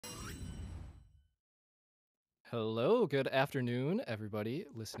Hello, good afternoon, everybody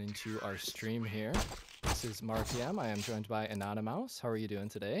listening to our stream here. This is Markiam. I am joined by Anonymous. How are you doing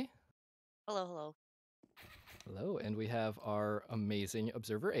today? Hello, hello. Hello, and we have our amazing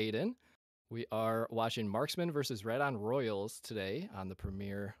observer, Aiden. We are watching Marksman versus Red on Royals today on the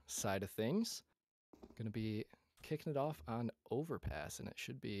Premier side of things. Going to be kicking it off on Overpass, and it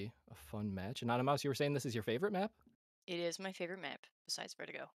should be a fun match. Anonymous, you were saying this is your favorite map? It is my favorite map, besides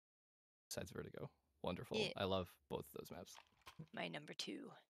Vertigo. Besides Vertigo. Wonderful. Yeah, I love both of those maps. my number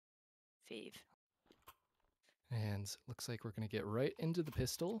 2 fave. And looks like we're going to get right into the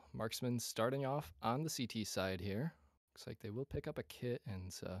pistol. Marksman starting off on the CT side here. Looks like they will pick up a kit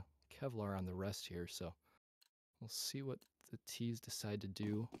and Kevlar on the rest here. So we'll see what the T's decide to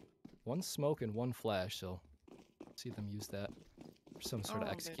do. One smoke and one flash. So see them use that for some sort of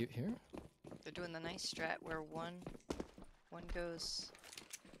execute here. They're doing the nice strat where one goes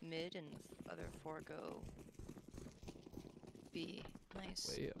mid and the other 4 go B.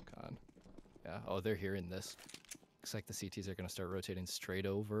 Nice. Way up con. Yeah. Oh, they're hearing this. Looks like the CTs are going to start rotating straight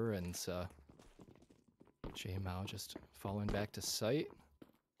over, and J-Mao just falling back to sight.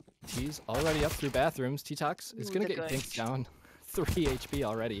 T's already up through bathrooms. T-Tox is going to get dinked down 3 HP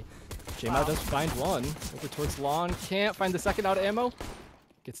already. J-Mao does find one. Over towards lawn. Can't find the second out of ammo.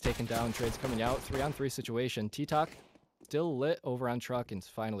 Gets taken down. Trades coming out. 3-on-3 situation. T-Tox still lit over on truck and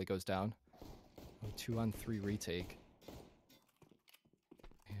finally goes down. 2-on-3 retake.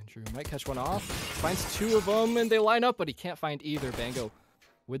 Andrew might catch one off. Finds 2 of them, and they line up, but he can't find either. Bango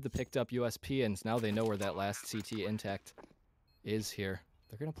with the picked up USP, and now they know where that last CT intact is here.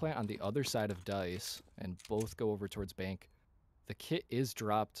 They're going to plant on the other side of Dice, and both go over towards Bank. The kit is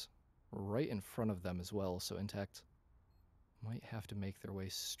dropped right in front of them as well, so Intact might have to make their way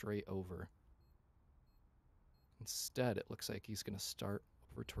straight over. Instead, it looks like he's going to start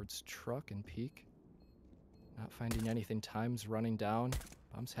over towards Truck and Peak. Not finding anything. Time's running down.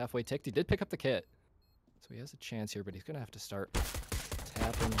 Bomb's halfway ticked. He did pick up the kit, so he has a chance here, but he's going to have to start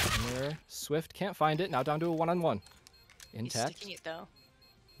tapping here. Swift can't find it. Now down to a 1-on-1. Intact. He's sticking it, though.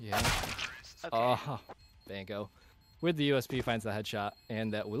 Yeah. Okay. Bango. With the USP finds the headshot,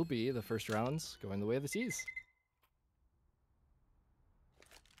 and that will be the first rounds going the way of the T's.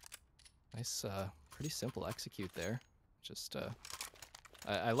 Nice, pretty simple execute there. Just,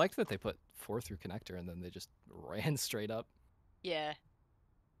 I liked that they put 4 through connector, and then they just ran straight up. Yeah.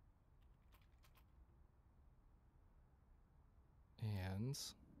 And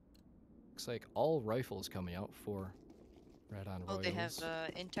looks like all rifles coming out for Red on Royals. Oh, they have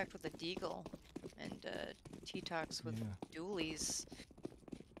Intact with a Deagle and T-Tox with dualies.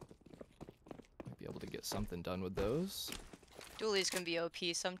 Might be able to get something done with those. Dualies can be OP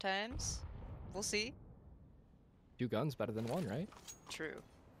sometimes. We'll see. 2 guns better than 1, right? True.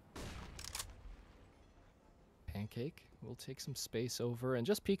 Pancake will take some space over and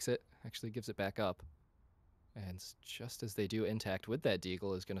just peeks it. Actually gives it back up. And just as they do, Intact with that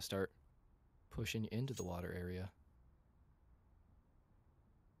Deagle is going to start pushing into the water area.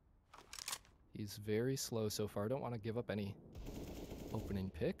 He's very slow so far. Don't want to give up any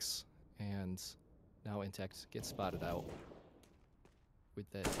opening picks. And now Intact gets spotted out with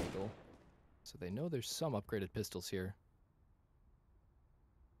that Deagle. So they know there's some upgraded pistols here.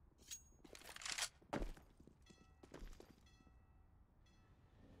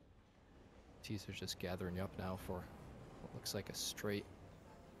 T's are just gathering up now for what looks like a straight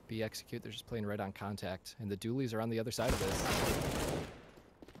B execute. They're just playing right on contact. And the dualies are on the other side of this.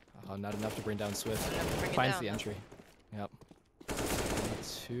 Oh, not enough to bring down Swift. Finds the entry. Yep.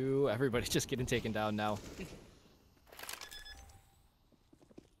 2. Everybody's just getting taken down now.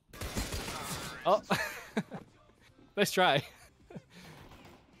 Oh! Nice try.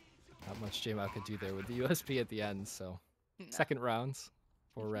 Not much J-Mao could do there with the USP at the end, so. No. Second rounds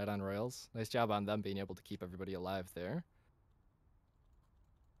for Red on Royals. Nice job on them being able to keep everybody alive there.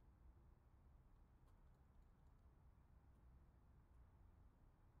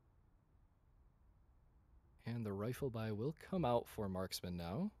 And the rifle buy will come out for Marksman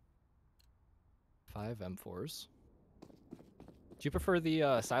now. 5 M4s. Do you prefer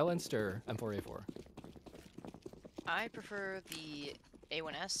the silenced or M4A4? I prefer the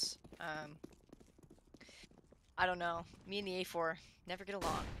A1S. I don't know. Me and the A4 never get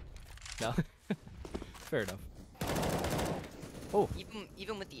along. No? Fair enough. Oh!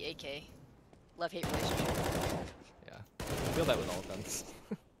 Even with the AK. Love-hate relationship. Yeah. I feel that with all guns.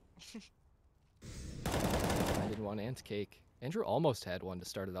 I did one and cake. Andrew almost had one to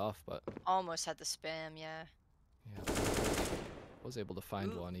start it off, but... Almost had the spam, yeah. Yeah. Was able to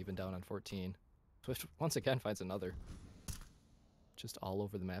find one, even down on 14. Swift once again finds another. Just all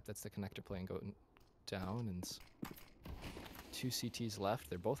over the map. That's the connector plane going down, and 2 CTs left.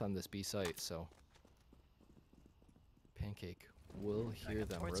 They're both on this B site, so Pancake will hear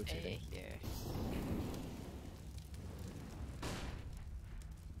them Towards rotating. A here.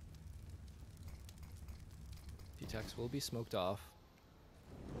 T-Tax will be smoked off.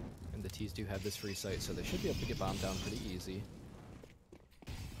 And the T's do have this free site, so they should be able to get bombed down pretty easy.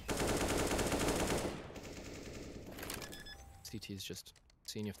 CT's just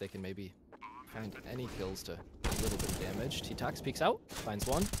seeing if they can maybe find any kills to do a little bit of damage. T-Tax peeks out, finds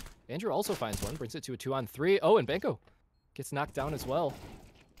one. Andrew also finds one, brings it to a 2-on-3. Oh, and Banco gets knocked down as well.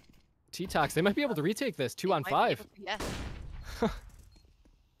 T-Tax, they might be able to retake this. 2-on-5. Yeah.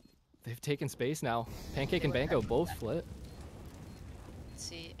 They've taken space now. Pancake and Banco both flit. Let's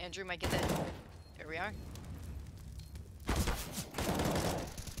see. Andrew might get that. There we are.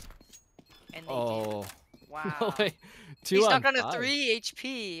 And they Oh. did. Wow. No way. He's knocked on a 2-on-5. 3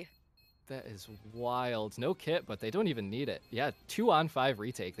 HP. That is wild. No kit, but they don't even need it. Yeah, 2-on-5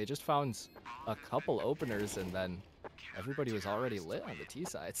 retake. They just found a couple openers, and then everybody was already lit on the T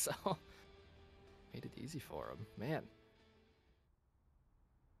side, so made it easy for them. Man.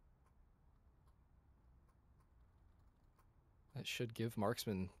 That should give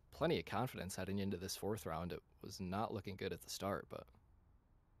Marksman plenty of confidence heading into this 4th round. It was not looking good at the start, but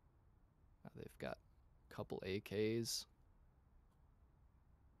now they've got a couple AKs.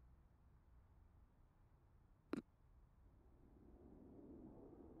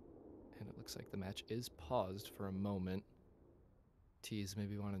 And it looks like the match is paused for a moment. T's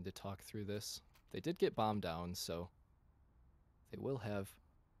maybe wanted to talk through this. They did get bombed down, so they will have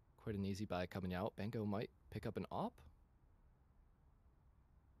quite an easy buy coming out. Bango might pick up an op.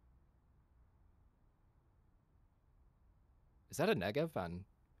 Is that a Negev on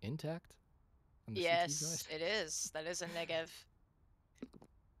Intact? On the CT Yes, side? it is. That is a negative.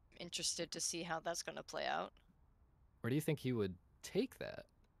 Interested to see how that's going to play out. Where do you think he would take that?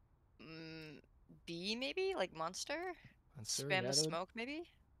 B maybe? Like Monster? Monster? Spam Yeah, the that smoke maybe?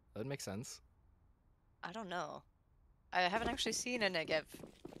 would make sense. I don't know. I haven't actually seen a Negev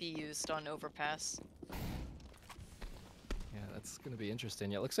be used on Overpass. Yeah, that's going to be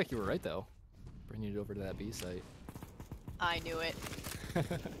interesting. Yeah, it looks like you were right, though. Bringing it over to that B site. I knew it.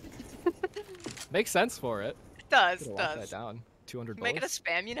 Makes sense for it. It does, Could've it locked does. that down. 200 Make it a bullets.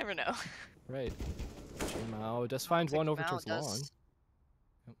 spam, you never know. Right. Mao does find Looks like one over Mao towards does long.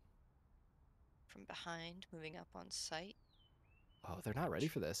 Yep. From behind, moving up on site. Oh, they're not ready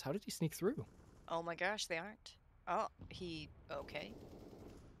for this. How did he sneak through? Oh my gosh, they aren't. Oh, okay.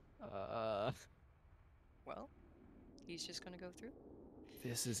 Well, he's just gonna go through.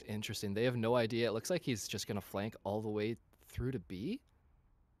 This is interesting. They have no idea. It looks like he's just going to flank all the way through to B.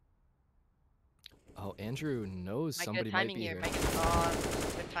 Oh, Andrew knows somebody might be here.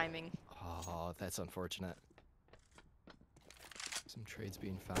 Good timing. Oh, that's unfortunate. Some trades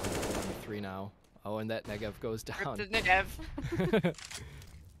being found. 1-on-3 now. Oh, and that Negev goes down. Rip the Negev.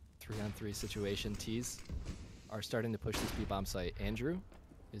 3-on-3 situation. T's are starting to push this B-bomb site. Andrew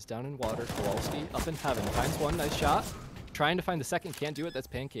is down in water. Kowalski up in heaven. Finds one. Nice shot. Trying to find the second. Can't do it. That's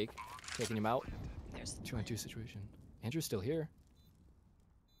Pancake. Taking him out. There's the 2-on-2 situation. Andrew's still here.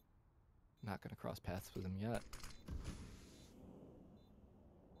 Not going to cross paths with him yet.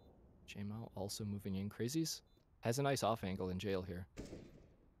 J-Mao also moving in. Crazies has a nice off angle in jail here.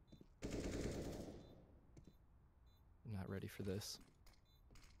 Not ready for this.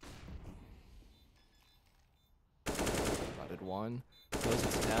 Spotted one. Knows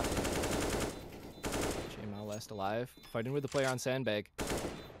it's a tap. J-Mao last alive. Fighting with the player on sandbag.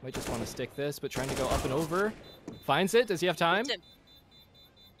 Might just want to stick this, but trying to go up and over. Finds it. Does he have time?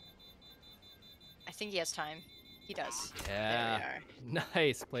 I think he has time. He does. Yeah. There we are.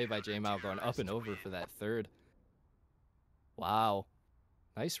 Nice play by J-Mao going up and over for that third. Wow.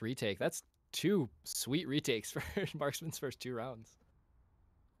 Nice retake. That's 2 sweet retakes for Marksman's first 2 rounds.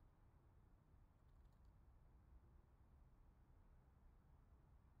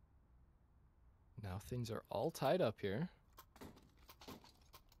 Now things are all tied up here.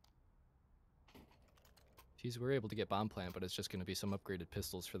 Geez, we're able to get bomb plant, but it's just going to be some upgraded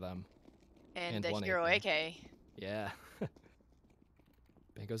pistols for them. And And the one Hero AK. AK. Yeah.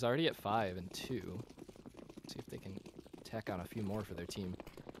 Bango's already at 5 and 2. See if they can tack on a few more for their team.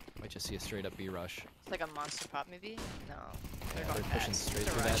 Might just see a straight up B rush. It's like a monster pop maybe? No. Yeah, going they're pushing fast. straight It's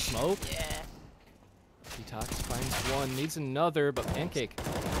a through that rush. smoke. Yeah. T-Tox finds one, needs another, but Pancake. The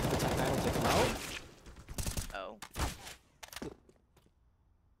Tech 9 will take him out. Oh.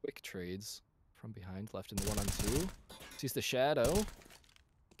 Quick trades from behind, left in the 1-on-2. Sees the shadow.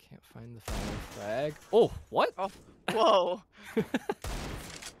 Can't find the final frag. Oh, what? Oh. Whoa.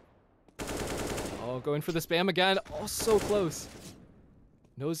 Oh, going for the spam again. Oh, so close.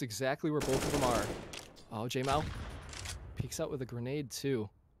 Knows exactly where both of them are. Oh, J-Mao peeks out with a grenade too.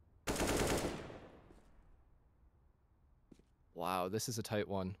 Wow, this is a tight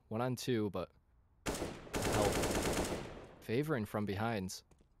one. 1 on 2, but help. Favoring from behinds.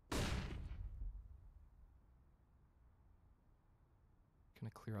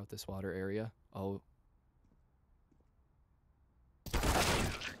 Gonna clear out this water area. Oh.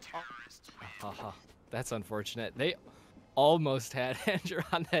 Haha. That's unfortunate. They almost had Andrew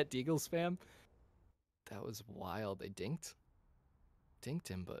on that deagle spam. That was wild. They dinked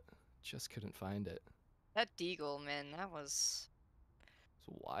him, but just couldn't find it. That deagle, man, that was... It's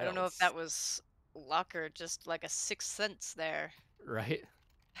wild. I don't know if that was luck or just like a sixth sense there. Right?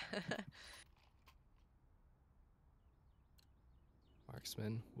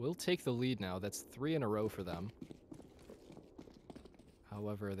 Marksman will take the lead now. That's 3 in a row for them.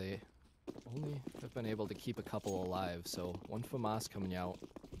 However, they only have been able to keep a couple alive, so 1 FAMAS coming out.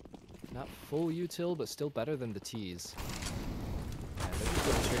 Not full util, but still better than the T's. Yeah, they're just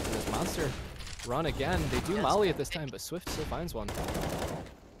going straight for this monster run again. They do molly at this time, but Swift still finds one.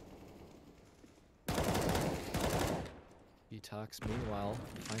 Detox, meanwhile,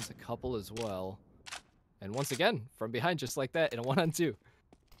 finds a couple as well. And once again, from behind just like that in a 1 on 2.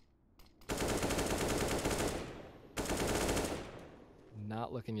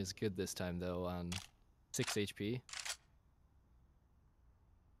 Not looking as good this time, though, on 6 HP.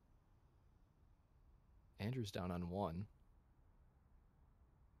 Andrew's down on 1.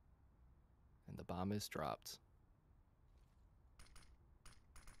 And the bomb is dropped.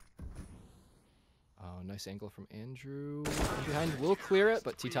 Oh, nice angle from Andrew. From behind will clear it,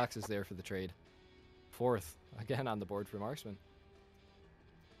 but T-Tox is there for the trade. 4th, again on the board for Marksman.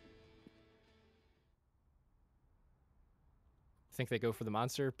 Think they go for the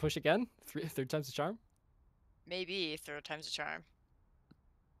monster push again? Third time's the charm? Maybe third time's a charm.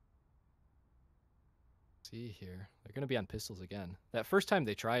 See here. They're going to be on pistols again. That first time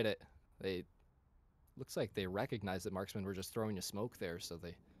they tried it, looks like they recognized that Marksmen were just throwing a smoke there, so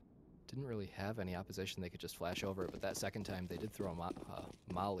they didn't really have any opposition. They could just flash over it, but that second time they did throw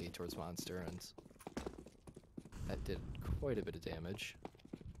a molly towards Monster, and that did quite a bit of damage.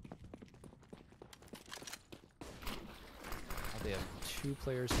 Now they have 2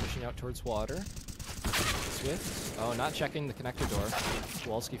 players pushing out towards water. Swift. Oh, not checking the connector door.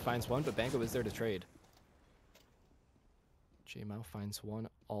 Kowalski finds one, but Bango is there to trade. J-Mao finds one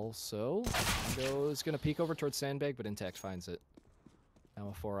also. Bango is going to peek over towards Sandbag, but Intact finds it. Now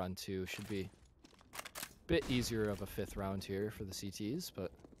a 4 on 2 should be a bit easier of a 5th round here for the CTs,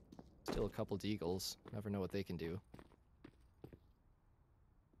 but still a couple deagles. Never know what they can do.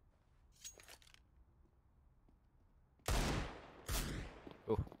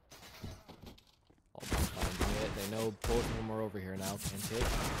 Oh. Almost finding it. They know both of them are over here now. Pancake.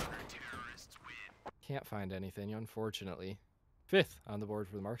 Can't find anything, unfortunately. 5th on the board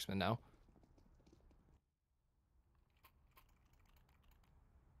for the Marksman now.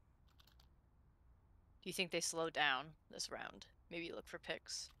 Do you think they slow down this round? Maybe look for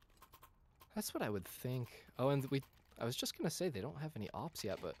picks. That's what I would think. Oh, and I was just going to say they don't have any ops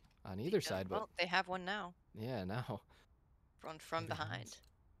yet, but on either side. But well, they have one now. Yeah, now. Run from behind.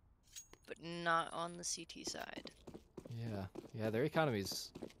 But not on the CT side. Yeah, their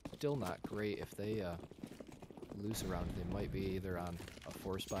economy's still not great. If they lose a round, they might be either on a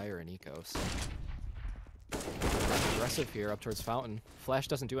force buy or an eco. So aggressive here up towards Fountain. Flash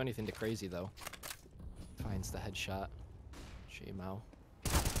doesn't do anything to crazy, though. Finds the headshot. J-Mao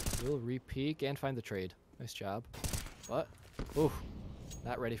will re-peek and find the trade. Nice job. But, ooh,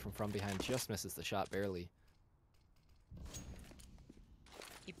 not ready from behind. Just misses the shot barely.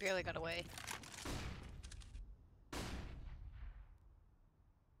 He barely got away.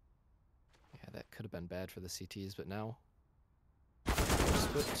 Yeah, that could have been bad for the CTs, but now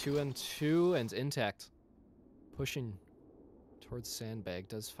split 2 and 2 and Intact pushing towards Sandbag.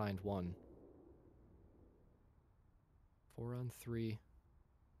 Does find one. 4 on 3.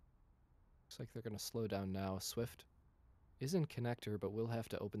 Looks like they're going to slow down now. Swift is in connector, but will have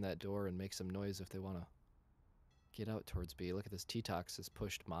to open that door and make some noise if they want to get out towards B. Look at this. T-Tox has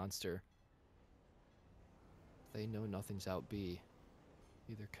pushed Monster. They know nothing's out B.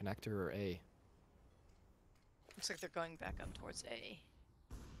 Either connector or A. Looks like they're going back up towards A.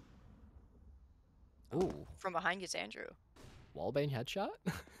 Ooh. From behind gets Andrew. Wallbang headshot?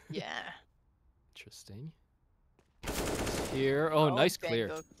 Yeah. Interesting. Here. Oh, nice clear.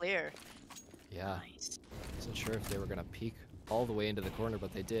 Bango clear. Yeah. Nice. Wasn't sure if they were going to peek all the way into the corner,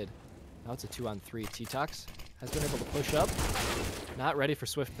 but they did. Now it's a 2 on 3. T-Tox has been able to push up. Not ready for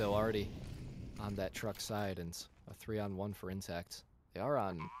Swift, though, already on that truck side, and a 3-on-1 for Intact. They are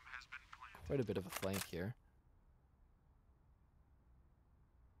on quite a bit of a flank here.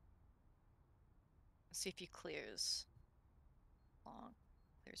 Let's see if he clears. Long.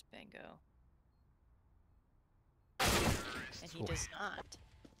 Clears Bango. And he does not.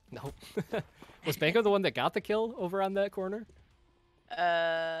 Nope. Was Bango the one that got the kill over on that corner?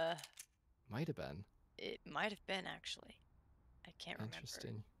 Might have been. It might have been, actually. I can't remember.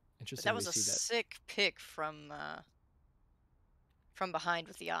 Interesting. But Interesting that was a to see that. sick pick from behind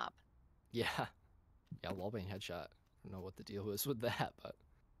with the op. Yeah. Yeah, wallbang headshot. I don't know what the deal was with that, but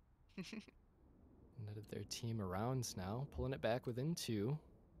netted their team around now, pulling it back within 2.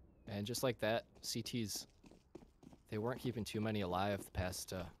 And just like that, CTs, they weren't keeping too many alive the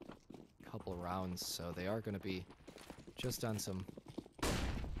past couple of rounds, so they are going to be just on some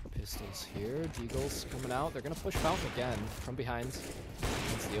pistols here. Deagle's coming out. They're going to push Founk again from behind.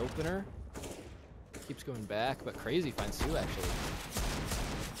 It's the opener. Keeps going back, but Crazy finds 2 actually.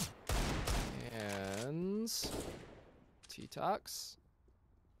 And T-Tox.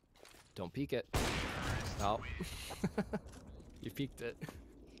 Don't peek it. Oh. You peeked it.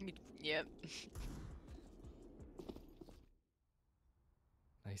 Yep.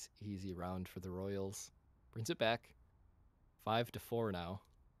 Nice easy round for the Royals. Brings it back. 5-4 now.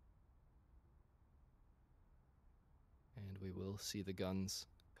 And we will see the guns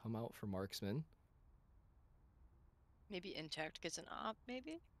come out for Marksman. Maybe Intact gets an op,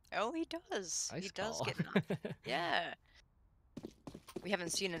 maybe? Oh, he does. Nice He does call. get an op. Yeah. We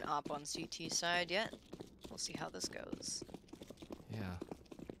haven't seen an op on CT side yet. We'll see how this goes. Yeah.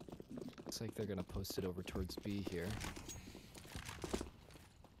 Looks like they're going to post it over towards B here.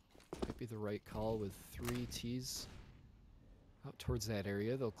 Might be the right call with 3 Ts out towards that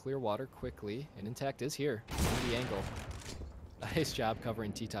area. They'll clear water quickly, and Intact is here on the angle. Nice job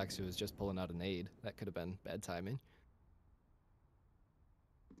covering T-Tox, who was just pulling out a nade. That could have been bad timing.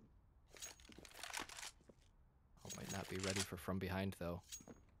 Oh, might not be ready for from behind, though.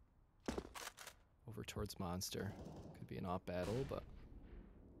 Over towards Monster. Could be an op battle, but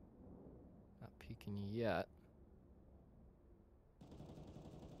not peeking yet.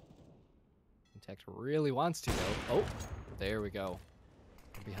 Intact really wants to, though. Oh, there we go.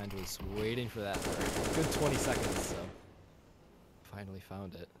 From behind was waiting for that for a good 20 seconds, so finally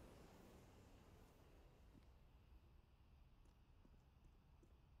found it.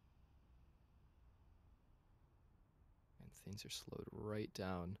 And things are slowed right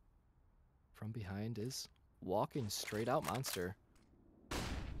down. From behind is walking straight out Monster.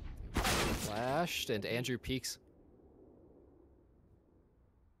 Flashed, and Andrew peeks.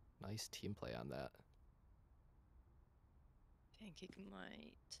 Nice team play on that. Pancake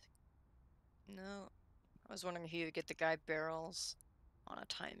might. No. I was wondering if he would get the guy barrels on a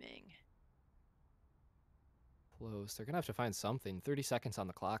timing. Close. They're going to have to find something. 30 seconds on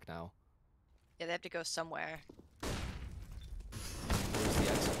the clock now. Yeah, they have to go somewhere. There's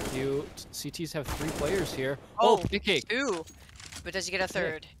the execute. CTs have 3 players here. Oh, Pancake! 2! But does he get a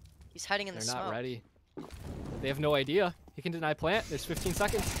third? He's hiding in the They're smoke. not ready. They have no idea. He can deny plant. There's 15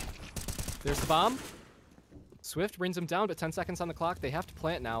 seconds. There's the bomb. Swift brings him down, but 10 seconds on the clock. They have to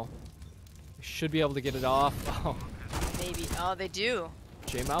plant now. They should be able to get it off. Oh. Maybe. Oh, they do.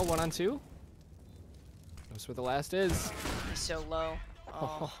 J-Mao 1-on-2. Knows where the last is. He's so low.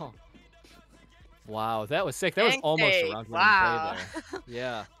 Oh. Wow, that was sick. That was almost a round-winning wow. play there.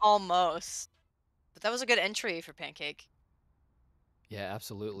 Yeah. Almost. But that was a good entry for Pancake. Yeah,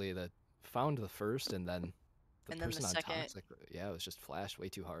 absolutely. That found the first, and then the And then person the on second. Toxic. Yeah, it was just flashed way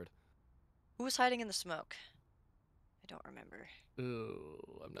too hard. Who was hiding in the smoke? I don't remember.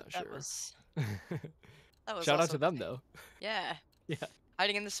 Ooh, I'm not That sure. was that was Shout out also to them, though. Yeah. Yeah.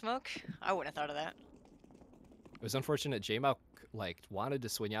 Hiding in the smoke? I wouldn't have thought of that. It was unfortunate. J-Mao wanted to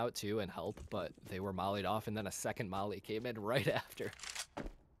swing out too and help, but they were mollied off, and then a second molly came in right after.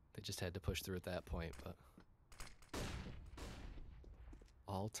 They just had to push through at that point, but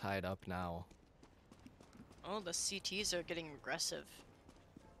all tied up now. Oh, the CTs are getting aggressive.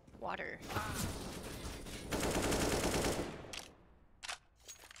 Water.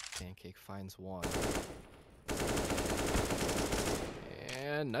 Pancake finds 1.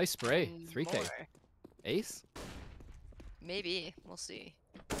 And nice spray. 3K. More. Ace? Maybe. We'll see.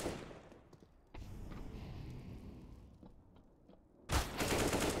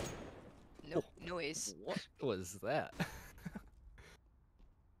 Nope. No ace. What was that?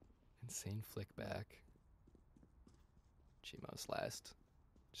 Insane flick back. J-Mao's last.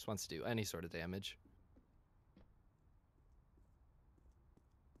 Just wants to do any sort of damage.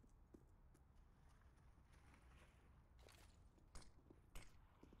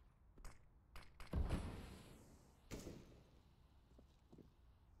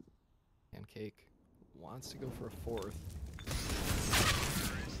 Pancake wants to go for a fourth.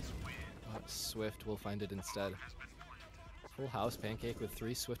 But Swift will find it instead. Full house, Pancake with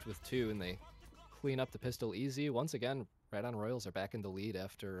 3, Swift with 2, and they clean up the pistol easy. Once again, Red on Royals are back in the lead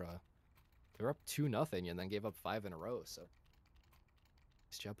after they were up 2-0 and then gave up 5 in a row, so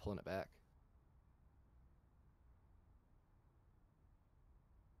nice job pulling it back.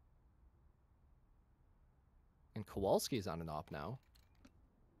 And Kowalski's on an op now.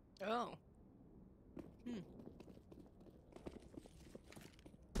 Oh.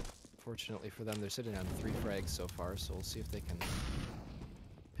 Fortunately for them, they're sitting on 3 frags so far, so we'll see if they can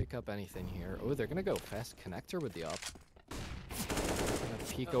pick up anything here. Oh, they're gonna go fast connector with the up. Gonna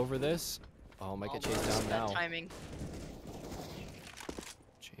peek over this. Oh, might get chased down now. Timing.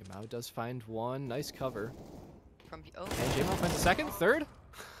 J-Mao does find one. Nice cover. And J-Mao finds a second, third.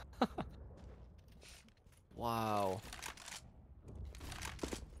 Wow.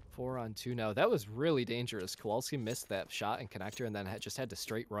 4 on 2 now. That was really dangerous. Kowalski missed that shot and connector and then just had to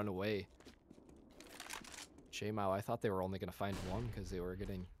straight run away. J-Mao, I thought they were only going to find one because they were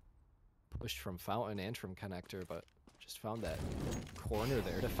getting pushed from fountain and from connector, but just found that corner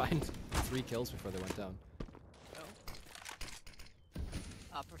there to find 3 kills before they went down.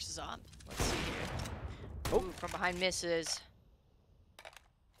 Op versus op. Let's see here. Oh, Ooh, from behind misses.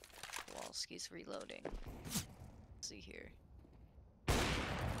 Kowalski's reloading. Let's see here.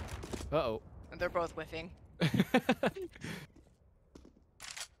 uh-oh. And they're both whiffing.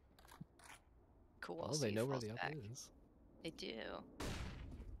 Kowalski Well, they know where falls the up back. is. They do.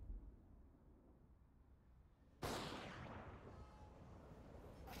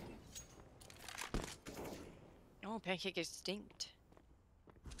 Oh, Pancake is stinked.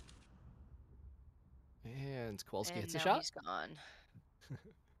 And Kowalski And hits a now shot. he's gone.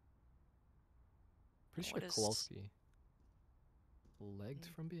 Pretty sure What is- Kowalski legged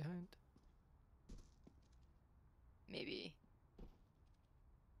from behind. Maybe.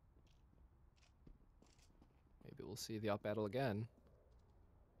 Maybe we'll see the up battle again.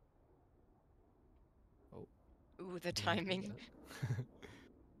 Oh. Ooh, the didn't do timing. that.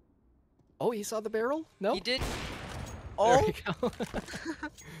 Oh, he saw the barrel? No? He did. There Oh! we go.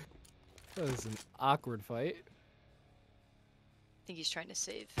 That was an awkward fight. I think he's trying to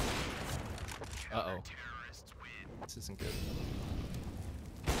save. Uh-oh. This isn't good.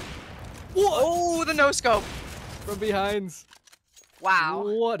 Oh, the no-scope! From behind. Wow.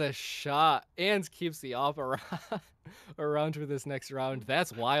 What a shot. And keeps the op around, around for this next round.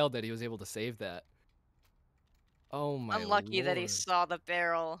 That's wild that he was able to save that. Oh my Unlucky that he lord. saw the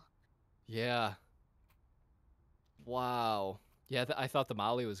barrel. Yeah. Wow. Yeah, I thought the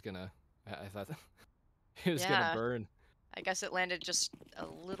molly was gonna... I thought it was gonna Yeah. burn. I guess it landed just a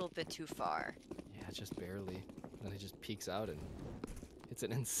little bit too far. Yeah, just barely. Then he just peeks out and it's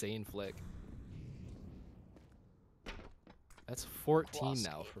an insane flick. That's 14 now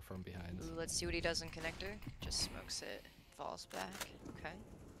Kowalski. for from behind. Ooh, let's see what he does in connector. Just smokes it. Falls back. Okay.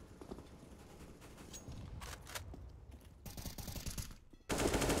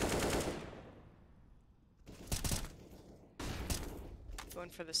 Going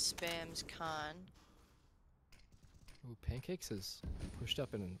for the spams con. Ooh, Pancakes is pushed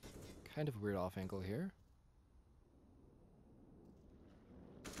up in a kind of weird off angle here.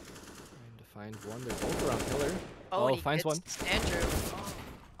 Trying to find one. They're both around pillar. Oh, and he finds one. gets Andrew.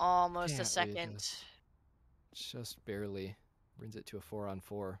 Almost a Can't second. wait Just barely brings it to a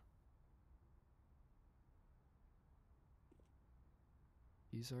 4-on-4.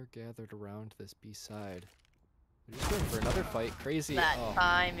 These are gathered around this B side. They're just going for another fight. Crazy. That Oh,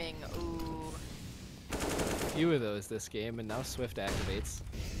 timing. Ooh. a few of those this game, and now Swift activates.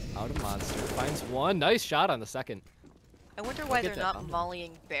 Out of monster. Finds one. Nice shot on the second. I wonder why get they're that not bumble.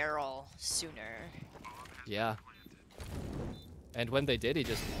 mollying barrel sooner. Yeah. And when they did, he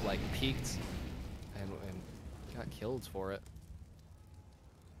just like peeked and got killed for it.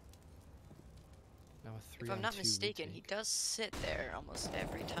 Now a 3 If I'm on not 2 mistaken, he retake. does sit there almost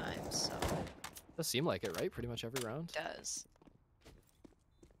every time, so Does seem like it, right? Pretty much every round. does.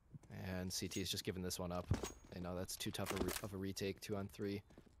 And CT's just giving this one up. They know that's too tough of a retake, 2 on 3.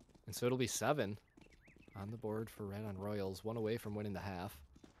 And so it'll be 7 on the board for Red on Royals, 1 away from winning the half.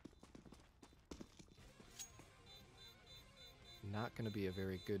 Not going to be a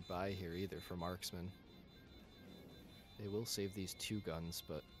very good buy here either for Marksman. They will save these 2 guns,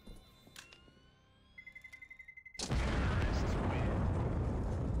 but...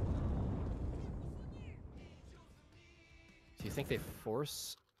 Do you think they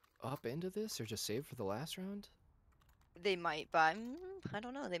force up into this or just save for the last round? They might buy, I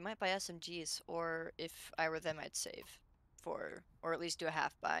don't know, they might buy SMGs, or if I were them, I'd save for, or at least do a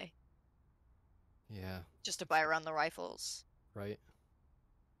half buy. Yeah, Just to buy around the rifles. right.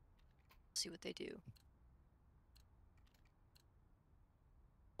 See what they do.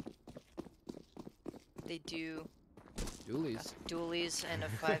 They do Doolies. dualies and a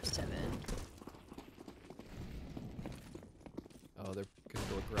 5-7. Oh, they're gonna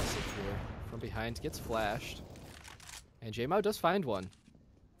go aggressive here. From behind, gets flashed. And J-Mao does find one.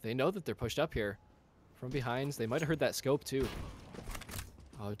 They know that they're pushed up here. From behind, they might have heard that scope too.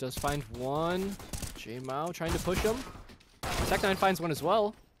 Oh, it does find one. J-Mao trying to push him. Tech9 finds one as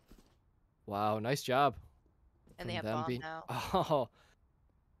well. Wow, nice job. And they from have them bomb now. Oh,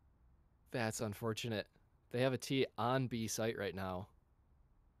 that's unfortunate. They have a T on B site right now.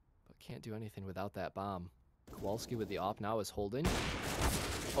 But can't do anything without that bomb. Kowalski with the op now is holding.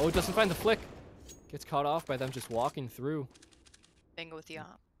 Oh, doesn't find the flick. Gets caught off by them just walking through. Bingo with the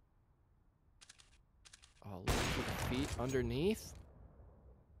op. Oh, look for the feet underneath.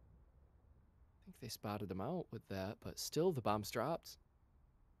 I think they spotted him out with that, but still the bomb's dropped.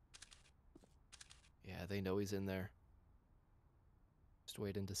 Yeah, they know he's in there. Just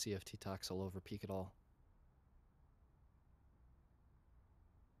waiting to see if T-Tox will over peek at all.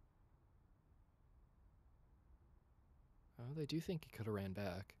 Oh, they do think he could have ran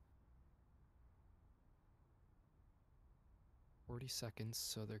back. 40 seconds,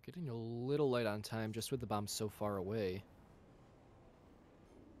 so they're getting a little light on time just with the bomb so far away.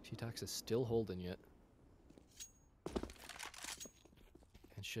 T-Tox is still holding it.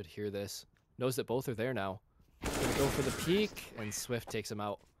 And should hear this. Knows that both are there now. Gonna go for the peek, and Swift takes him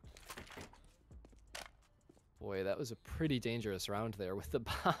out. Boy, that was a pretty dangerous round there with the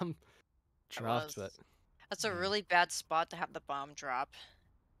bomb dropped, but That's a yeah. really bad spot to have the bomb drop.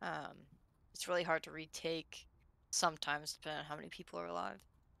 It's really hard to retake sometimes, depending on how many people are alive.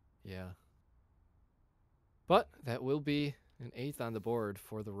 Yeah. But that will be an 8th on the board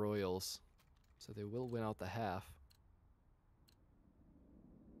for the Royals. So they will win out the half.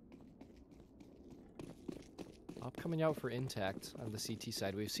 Up coming out for Intact on the CT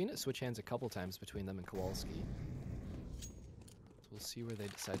side. We've seen it switch hands a couple times between them and Kowalski. So we'll see where they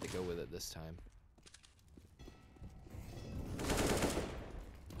decide to go with it this time.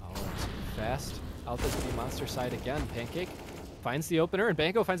 Oh, it's fast. Out this B Monster side again. Pancake finds the opener, and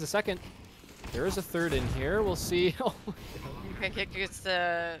Bango finds a second. There is a third in here. We'll see. Pancake gets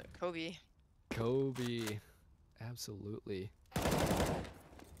the Kobe. Kobe. Absolutely.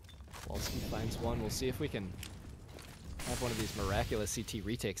 Kowalski finds one. We'll see if we can have one of these miraculous CT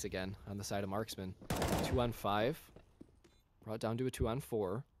retakes again on the side of Marksman. 2-on-5. Brought down to a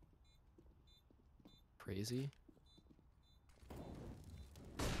 2-on-4. Crazy.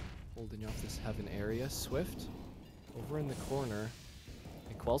 Holding off this heaven area. Swift over in the corner.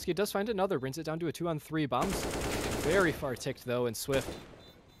 And Kowalski does find another. Brings it down to a 2-on-3. Bombs very far ticked though, and Swift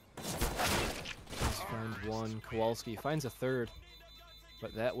does find one. Kowalski finds a third.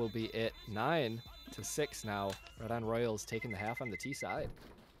 But that will be it. 9-6 now. Red on Royals taking the half on the T side.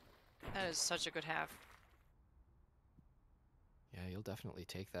 That is such a good half. Yeah, you'll definitely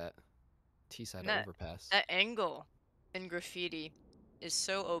take that T side That- overpass. That angle in graffiti is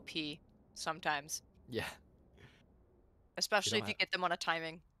so OP sometimes. Yeah. Especially if you have- get them on a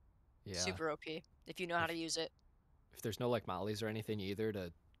timing. Yeah. Super OP. If you know how to use it. If there's no like mollies or anything either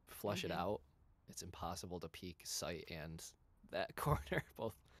to flush it Mhm. out, it's impossible to peek sight and that corner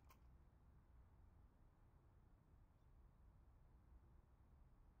both.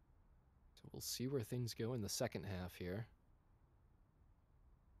 So we'll see where things go in the second half here.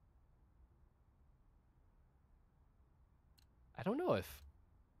 I don't know if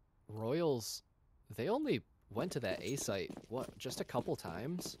Royals, they only went to that A site, what, just a couple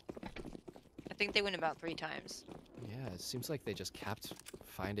times? I think they win about 3 times. Yeah, it seems like they just kept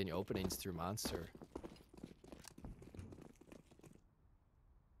finding openings through Monster.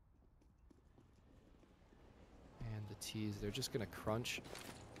 And the T's, they're just going to crunch.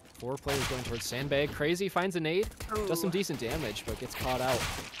 4 players going towards Sandbag. Crazy finds a nade. Does some decent damage, but gets caught out.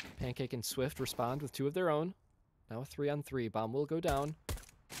 Pancake and Swift respond with 2 of their own. Now a 3-on-3. Bomb will go down.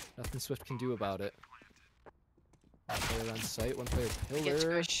 Nothing Swift can do about it. 1 player on site, 1 player Gets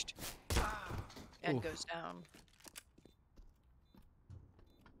pillar. squished. And Oof. goes down.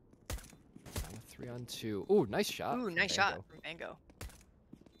 Now a 3-on-2. Ooh, nice shot. Ooh, from nice Bango. shot from Bango.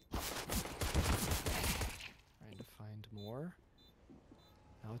 Trying to find more.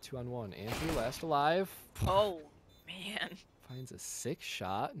 Now a 2-on-1. Andrew, last alive. Oh, man. Finds a 6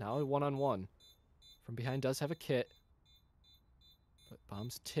 shot. Now a 1-on-1. From behind does have a kit. But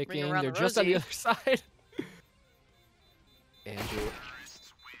bomb's ticking. around They're the just on the Rosie. other side. Andrew.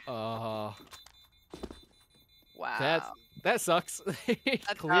 Wow. That sucks.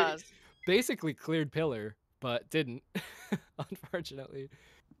 That Clear- does. basically cleared pillar, but didn't, unfortunately.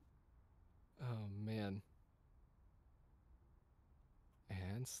 Oh, man.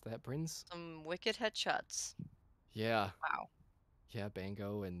 And that brings... Some wicked headshots. Yeah. Wow. Yeah,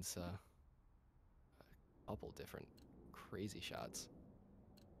 Bango and a couple different crazy shots.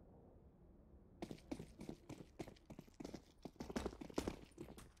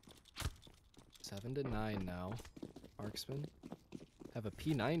 Seven to 9 now. Marksman have a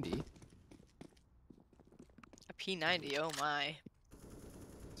P90. A P90, oh my.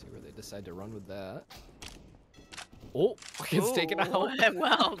 See where they decide to run with that. Oh, it's taken out.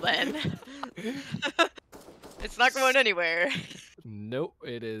 Well then. It's not going anywhere. Nope,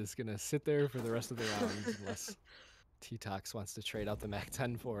 it is gonna sit there for the rest of the rounds unless T-Tox wants to trade out the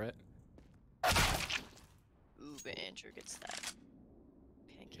MAC-10 for it. Ooh, but Andrew gets that.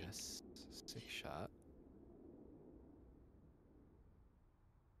 Pancake. Yes, 6 shot.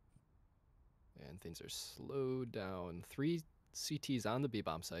 And things are slowed down. 3 CTs on the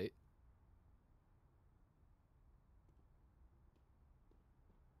B-bomb site.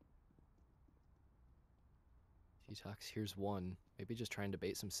 T-Tox here's one. Maybe just trying to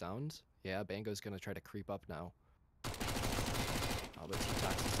bait some sounds. Yeah, Bango's gonna try to creep up now. Oh, but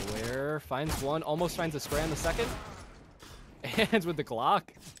T-Tox is aware. Finds one, almost finds a spray on the second. And with the Glock.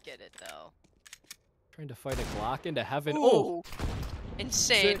 Get it though. Trying to fight a Glock into heaven. Ooh. Oh!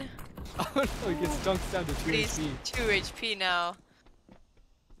 Insane. Oh no, he gets dunked down to 2 He's HP. 2 HP now.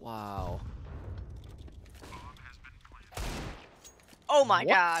 Wow. Oh my What?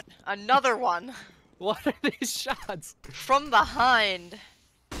 god. Another one. What are these shots? From behind.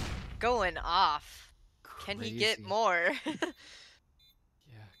 Going off. Can he get Crazy. more? Yeah.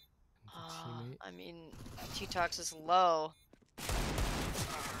 Teammate. I mean, T-Tox is low.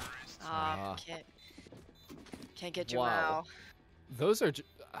 Ah. Can't get you Wow. out. Those are just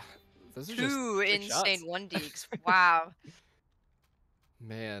 2 quick insane shots. 1-deeks. Wow.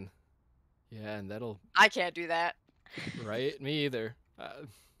 Man. Yeah, and that'll... I can't do that. Right? Me either. From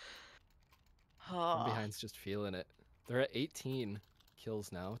Oh. behind's just feeling it. They're at 18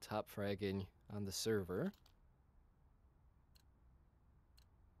 kills now. Top fragging on the server.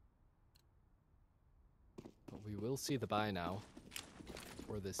 But we will see the buy now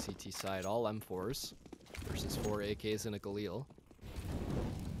for this CT side. All M4s versus 4 AKs and a Galil.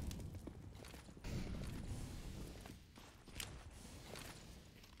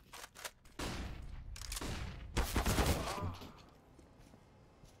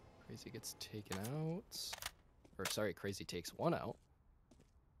 Crazy gets taken out. Or sorry, Crazy takes one out.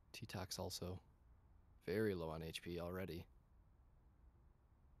 T-Tox also very low on HP already.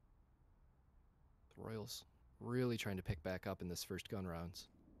 The Royals really trying to pick back up in this first gun rounds.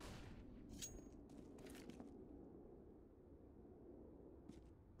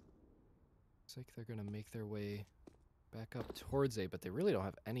 Looks like they're gonna make their way back up towards A, but they really don't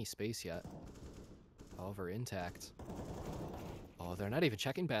have any space yet. However, intact. Oh, they're not even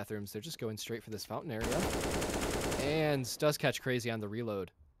checking bathrooms. They're just going straight for this fountain area. And does catch Crazy on the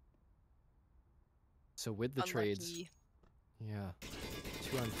reload. So with the trades. Unlucky. Yeah.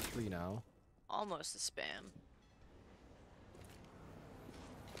 2 on 3 now. Almost a spam.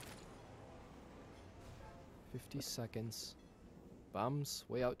 50 seconds. Bombs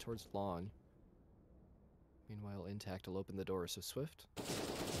way out towards long. Meanwhile, intact will open the door. So Swift.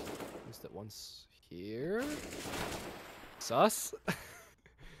 Who's that once here? Sus?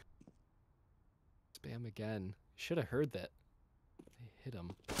 Spam again. Should have heard that. They hit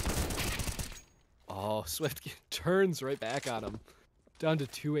him. Oh, Swift turns right back on him. Down to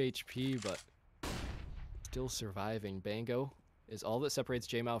 2 HP, but still surviving. Bango is all that separates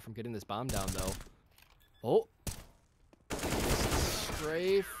J-Mao from getting this bomb down, though. Oh!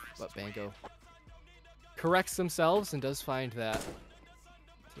 Strafe, but Bango corrects themselves and does find that.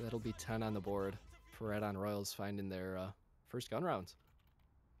 So that'll be 10 on the board for Red on Royals finding their first gun rounds.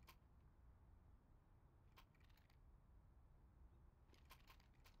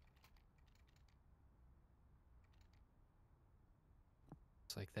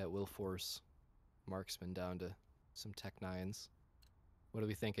 Looks like that will force Marksman down to some Tech 9s. What are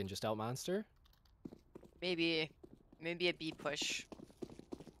we thinking? Just out Monster? Maybe a B push.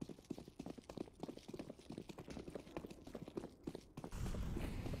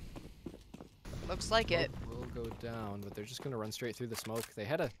 Looks like it. Will go down, but they're just going to run straight through the smoke. They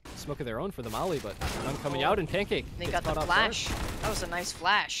had a smoke of their own for the molly, but none coming out, and Pancake They gets got the caught off guard. flash. That was a nice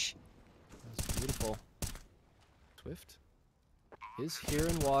flash. That was beautiful. Swift is here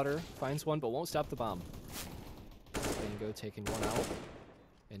in water, finds one, but won't stop the bomb. Bango taking one out,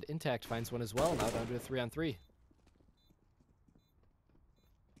 and Intact finds one as well, now down to a 3-on-3.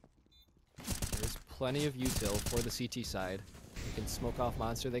 plenty of util for the CT side. They can smoke off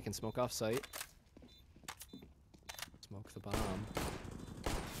monster, they can smoke off site. Smoke the bomb.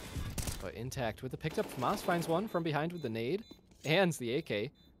 But intact with the picked up. Moss finds one from behind with the nade. Hands the AK.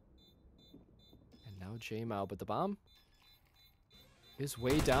 And now J-Mao, but the bomb is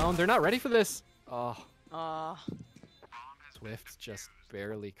way down. They're not ready for this. Oh. Swift just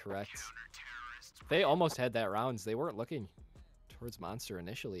barely corrects. They almost had that rounds. They weren't looking towards monster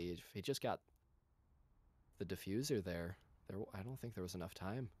initially. If he just got the diffuser there, I don't think there was enough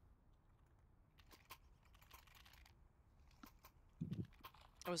time.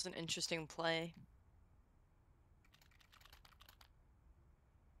 It was an interesting play.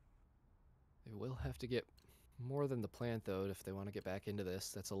 They will have to get more than the plant, though, if they want to get back into this.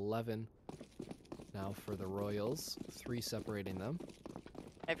 That's 11 now for the Royals. 3 separating them.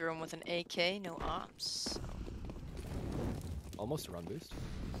 Everyone with an AK, no ops. Almost a run boost.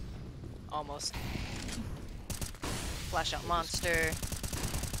 Almost. Flash out monster.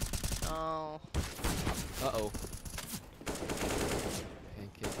 Oh. Uh-oh.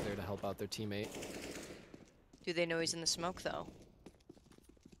 Pancake there to help out their teammate. Do they know he's in the smoke, though?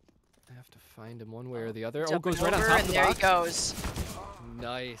 I have to find him one way or the other. Oh, Jumping goes right on over, top and of the there box. he goes.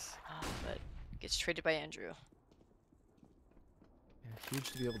 Nice. But gets traded by Andrew. Yeah,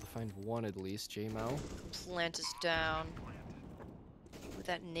 huge to be able to find one at least. J-Mao. Plant is down. With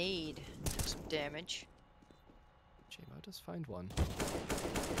that nade, took some damage. J-Mao does find one.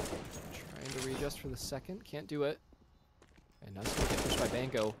 Trying to readjust for the second. Can't do it. And now it's going to get pushed by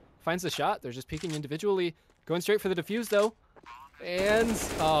Bango. Finds the shot. They're just peeking individually. Going straight for the defuse, though. And,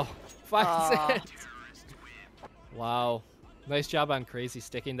 oh, finds it. Wow. Nice job on Crazy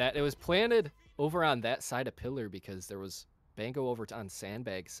sticking that. It was planted over on that side of pillar because there was Bango over on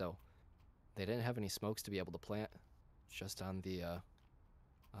sandbag, so they didn't have any smokes to be able to plant just on the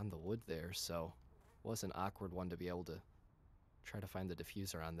wood there, so it was an awkward one to be able to try to find the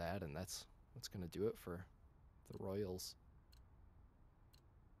diffuser on that, and that's what's going to do it for the Royals.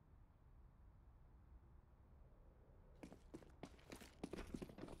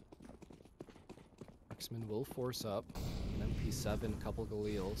 Marksman will force up an MP7, a couple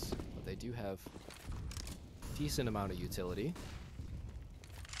Galeals, but they do have a decent amount of utility.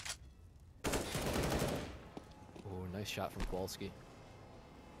 Oh, nice shot from Kowalski.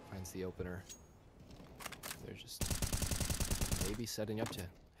 Finds the opener. They're just maybe setting up to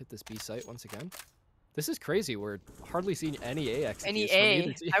hit this B site once again. This is crazy. We're hardly seeing any A executes from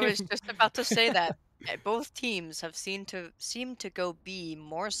either team. I was just about to say that. Both teams have seemed to go B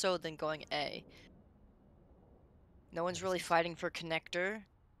more so than going A. No one's really fighting for connector,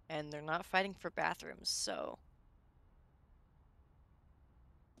 and they're not fighting for bathrooms, so.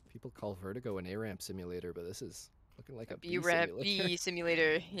 People call Vertigo an A-ramp simulator, but this is looking like a B B-ramp, simulator. B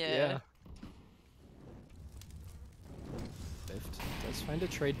simulator, yeah. Bift does find a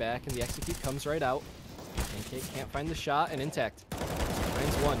trade back, and the execute comes right out. Pancake can't find the shot, and intact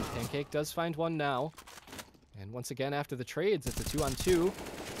finds one. Pancake does find one now. And once again, after the trades, it's a 2-on-2.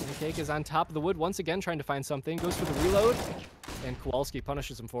 Pancake is on top of the wood once again, trying to find something. Goes for the reload, and Kowalski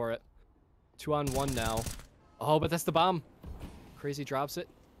punishes him for it. 2-on-1 now. Oh, but that's the bomb. Crazy drops it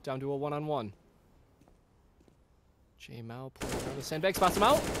down to a 1-on-1. J-Mao playing around the sandbag, spots him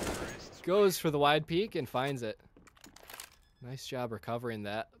out. Goes for the wide peak and finds it. Nice job recovering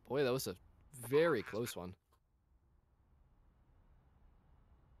that. Boy, that was a very close one.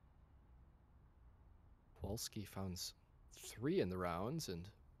 Kowalski founds 3 in the rounds and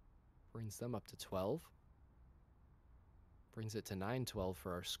brings them up to 12. Brings it to 9-12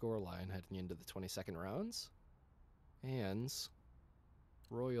 for our score line heading into the 22nd rounds. And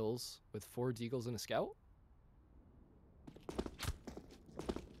Royals with 4 Deagles and a Scout.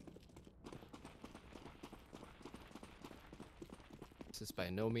 This is by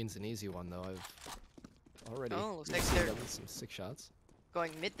no means an easy one, though. I've already looks like they're some 6 shots.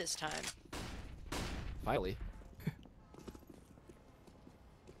 going mid this time. Finally.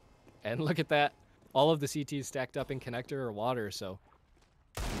 And look at that. All of the CTs stacked up in connector or water, so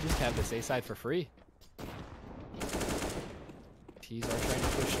you just have this A side for free. T's are trying to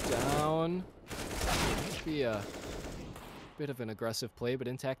push down. Might be a bit of an aggressive play, but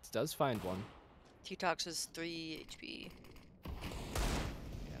Intact does find one. T-Tox is 3 HP. Yeah,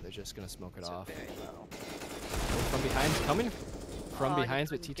 they're just gonna smoke it off. Very low. From behind, coming from behind,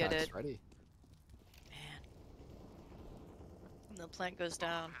 but couldn't get T-Tox it. ready. Man. And the plant goes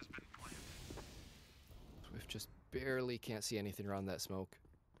down. Swift just barely can't see anything around that smoke.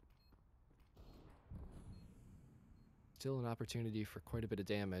 Still an opportunity for quite a bit of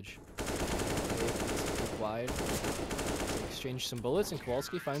damage. Wide. exchange some bullets, and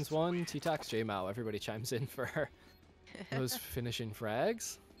Kowalski finds one. T-Tox, J-Mao. Everybody chimes in for those finishing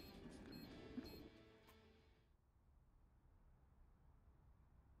frags.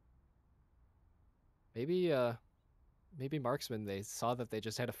 Maybe Marksman, they saw that they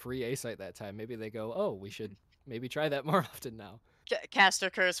just had a free A site that time. Maybe they go, oh, we should maybe try that more often now. Caster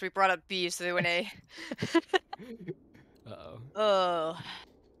curse. We brought up B, so they went A. Uh-oh. Oh.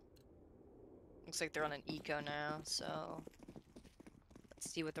 Looks like they're on an eco now, so let's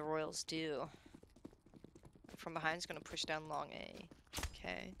see what the Royals do. From behind is gonna push down long A.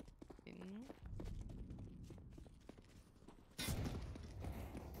 Okay.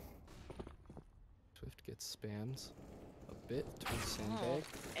 Swift gets spammed a bit towards Sandbag.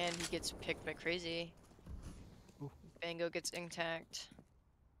 And he gets picked by Crazy. Ooh. Bango gets intact.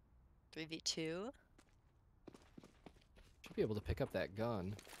 3v2. Should be able to pick up that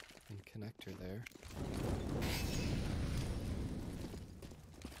gun and connector there.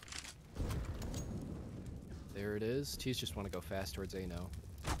 There it is. T's just want to go fast towards A now.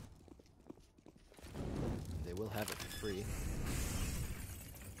 They will have it for free.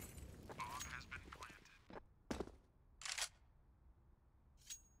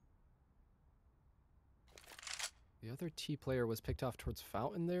 The other T player was picked off towards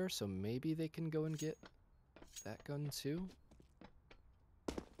Fountain there, so maybe they can go and get that gun too.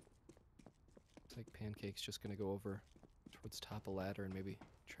 Looks like Pancake's just gonna go over towards top of ladder and maybe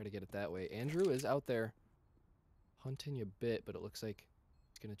try to get it that way. Andrew is out there hunting a bit, but it looks like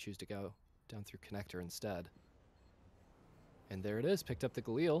he's gonna choose to go down through connector instead. And there it is, picked up the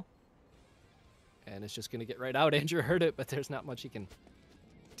Galil. And it's just gonna get right out. Andrew heard it, but there's not much he can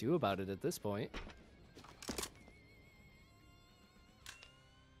do about it at this point.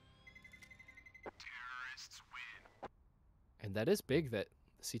 And that is big that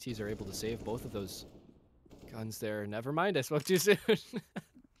the CTs are able to save both of those guns there. Never mind, I spoke too soon.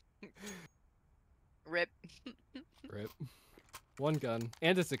 Rip. Rip. One gun.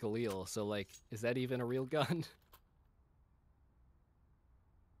 And it's a Galil, so like, is that even a real gun?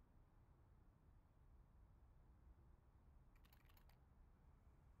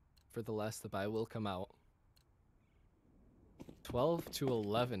 For the last, the buy will come out.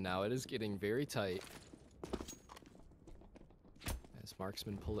 12-11 now. It is getting very tight. As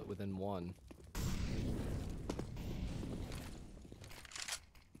Marksman pull it within one.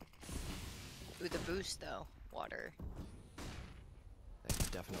 Ooh, the boost though. Water. That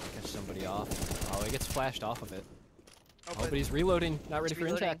could definitely catch somebody off. Oh, he gets flashed off of it. Oh, but he's reloading. Not ready for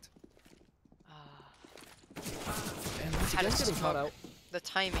reloading. impact. And once Had again a getting caught out. The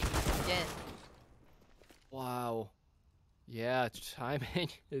timing again. Wow. Yeah, timing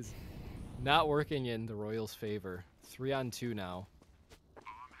is not working in the Royals' favor. 3-on-2 now.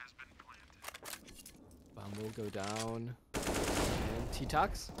 Bomb will go down. And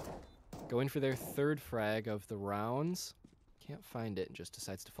T-Tox going for their third frag of the rounds. Can't find it and just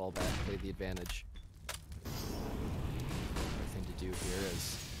decides to fall back, play the advantage. Another thing to do here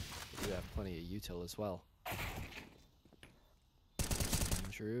is we do have plenty of util as well.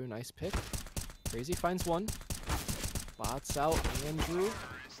 Andrew, nice pick. Crazy finds one. Bots out Andrew.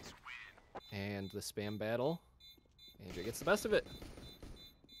 And the spam battle. Andrew gets the best of it.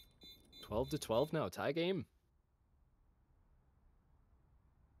 12-12 now, tie game.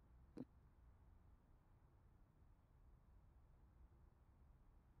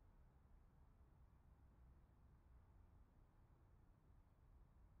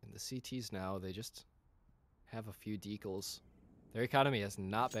 And the CTs now, they just have a few decals. Their economy has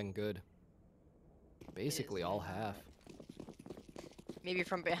not been good. Basically all half. Maybe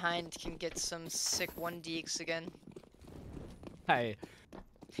from behind can get some sick 1 deeks again. I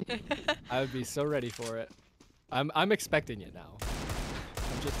would be so ready for it. I'm expecting it now.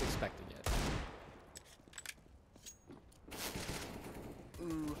 I'm just expecting it.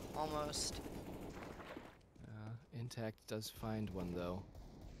 Ooh, almost. Intact does find one though.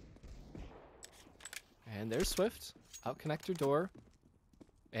 And there's Swift. Out connector door.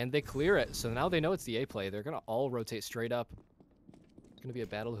 And they clear it, so now they know it's the A play. They're gonna all rotate straight up. It's gonna be a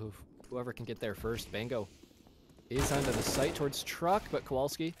battle of whoever can get there first. Bango is onto the site towards truck, but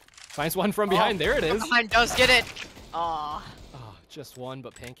Kowalski finds one from behind. There it is. Behind does get it. Aw. Oh, just one,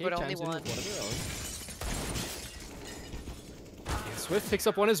 but Pancake But only chimes in one. with one of their own. And Swift picks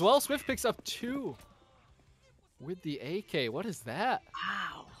up one as well. Swift picks up two with the AK. What is that?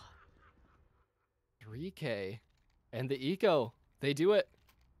 Wow. 3K. And the eco. They do it.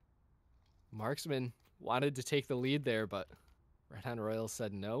 Marksman wanted to take the lead there, but Red Hand Royal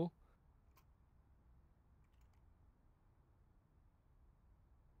said no.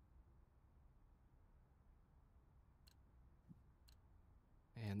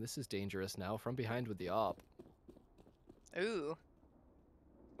 And this is dangerous now. From behind with the op. Ooh.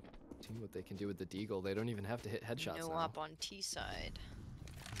 Seeing what they can do with the deagle. They don't even have to hit headshots No now. op on T side.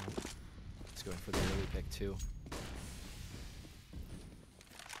 Nope. He's going for the early pick too.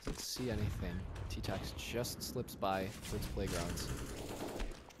 Doesn't see anything. T-Tax just slips by towards playgrounds.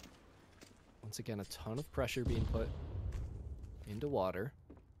 Once again, a ton of pressure being put into water.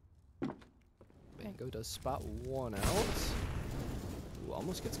 Bango does spot one out. Ooh,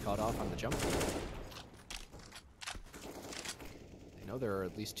 almost gets caught off on the jump feed. They know there are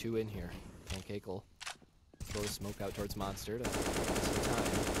at least two in here. Pancake will throw a smoke out towards Monster to pass some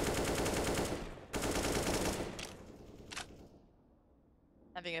time.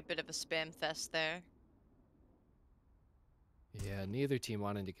 Having a bit of a spam fest there. Yeah, neither team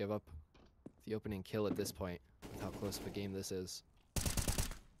wanting to give up the opening kill at this point with how close of a game this is.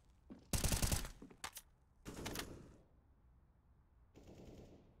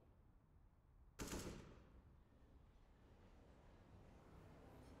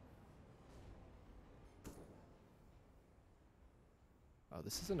 Oh,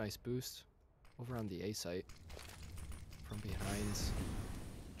 this is a nice boost over on the A site from behind.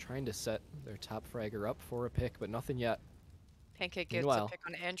 Trying to set their top fragger up for a pick, but nothing yet. Pancake gets Meanwhile, a pick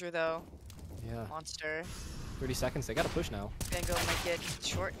on Andrew though. Yeah, Monster. 30 seconds. They got to push now. Bango might get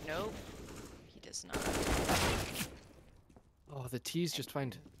short. Nope. He does not. Oh, the T's just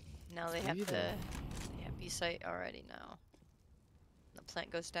find. Now they have three the there. B site already now. The plant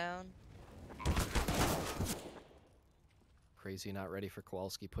goes down. Crazy, not ready for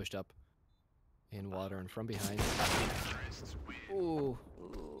Kowalski. Pushed up in water and from behind. Ooh,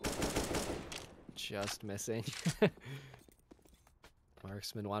 Ooh. just missing.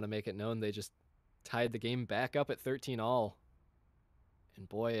 Marksmen want to make it known they just tied the game back up at 13-all. And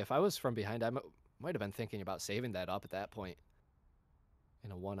boy, if I was from behind, I might have been thinking about saving that up at that point.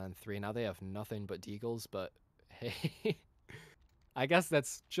 In a 1-on-3. Now they have nothing but deagles, but hey, I guess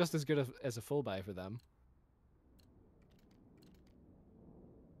that's just as good as a full buy for them.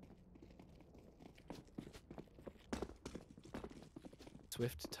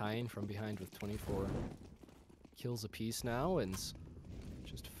 Swift tying from behind with 24 kills apiece now, and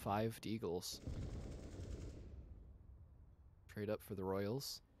just 5 deagles. Trade up for the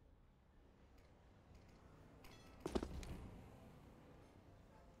Royals.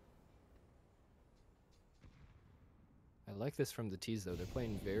 I like this from the T's though. They're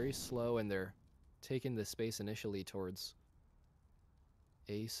playing very slow and they're taking the space initially towards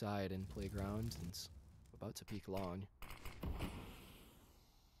A side and playground and about to peek long.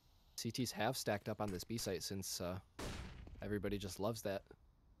 CTs have stacked up on this B site since everybody just loves that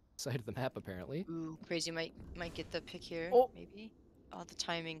side of the map apparently. Ooh, Crazy might get the pick here. Oh. Maybe. Oh, the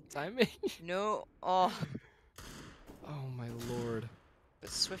timing. Timing. No. Oh. Oh my lord.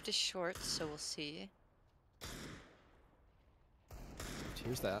 But Swift is short, so we'll see.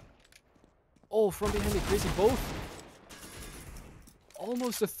 Here's that. Oh, from behind the Crazy both.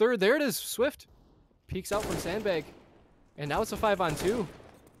 Almost a third. There it is. Swift peeks out from Sandbag. And now it's a 5-on-2.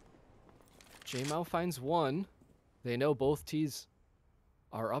 J-Mao finds one. They know both T's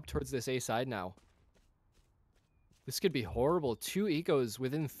are up towards this A side now. This could be horrible. 2 ecos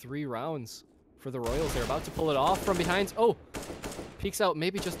within 3 rounds for the Royals. They're about to pull it off from behind. Oh, peeks out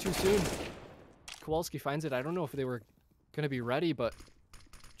maybe just too soon. Kowalski finds it. I don't know if they were going to be ready, but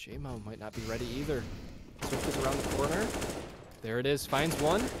J-Mao might not be ready either. Swift is around the corner. There it is. Finds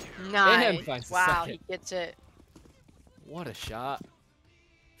one. Nice. And finds the Wow, second. he gets it. What a shot.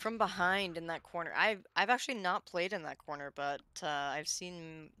 From behind in that corner. I've actually not played in that corner, but I've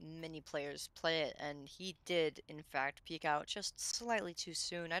seen many players play it, and he did, in fact, peek out just slightly too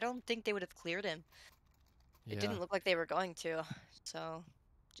soon. I don't think they would have cleared him. Yeah. It didn't look like they were going to, so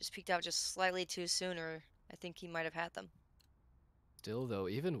just peeked out just slightly too soon, or I think he might have had them. Still, though,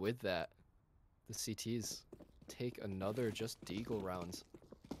 even with that, the CTs take another just deagle rounds.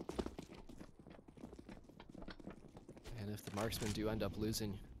 And if the marksmen do end up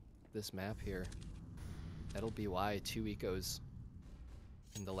losing this map here, that'll be why 2 ecos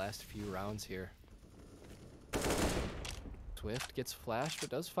in the last few rounds here. Swift gets flashed, but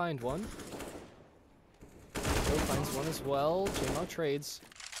does find one. Joe finds one as well. J-Mao trades.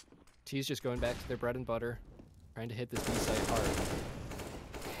 T's just going back to their bread and butter, trying to hit this B site hard.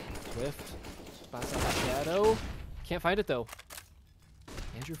 Swift spots out the shadow. Can't find it though.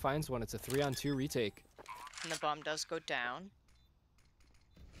 Andrew finds one. It's a 3-on-2 retake. And the bomb does go down.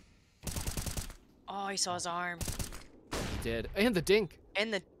 Oh, he saw his arm. He did. And the dink.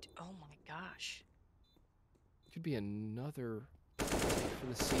 And the... Oh my gosh. Could be another for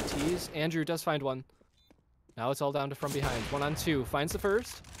the CTs. Andrew does find one. Now it's all down to from behind. 1-on-2. Finds the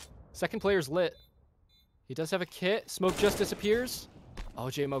first. Second player's lit. He does have a kit. Smoke just disappears. Oh,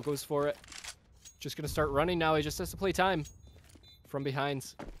 JMO goes for it. Just going to start running now. He just has to play time. From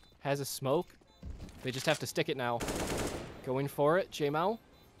behind. Has a smoke. They just have to stick it now. Going for it. JMO.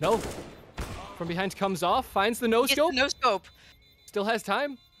 No. From behind comes off. Finds the no-scope. No scope. Still has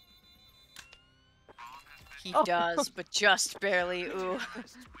time. He does, but just barely. Ooh.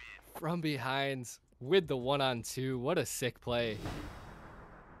 From behind with the 1-on-2. What a sick play.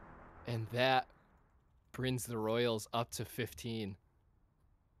 And that brings the Royals up to 15.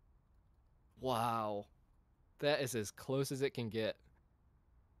 Wow. That is as close as it can get.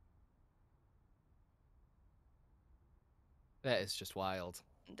 That is just wild.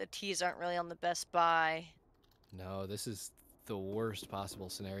 The T's aren't really on the best buy. No, this is the worst possible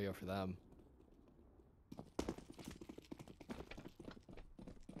scenario for them.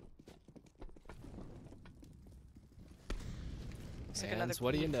 Looks like And another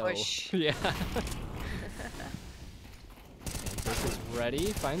what do you know? push. Yeah. And this is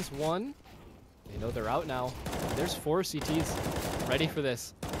ready. Finds one. They know they're out now. There's 4 CTs ready for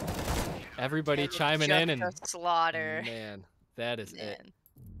this. Everybody chiming in and slaughter. Man, that is it.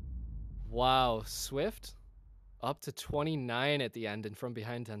 Wow, Swift up to 29 at the end and from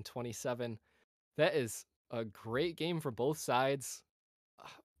behind on 27. That is a great game for both sides.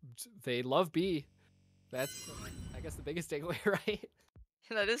 They love B. That's, I guess, the biggest takeaway, right?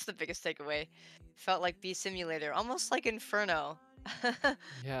 That is the biggest takeaway. Felt like B Simulator, almost like Inferno.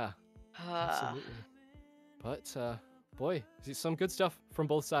 Yeah, absolutely. But boy, some good stuff from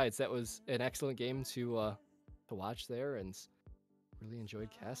both sides. That was an excellent game to watch there, and really enjoyed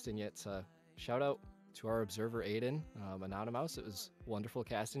casting it. Shout out to our observer Aiden, Anonymous. It was wonderful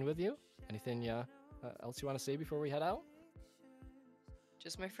casting with you. Anything else you want to say before we head out?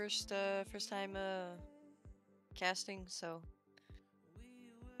 Just my first time casting, so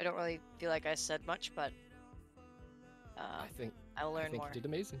I don't really feel like I said much, but I think I'll learn more. You did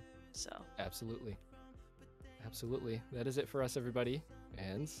amazing. So absolutely. That is it for us, everybody,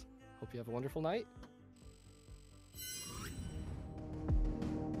 and hope you have a wonderful night.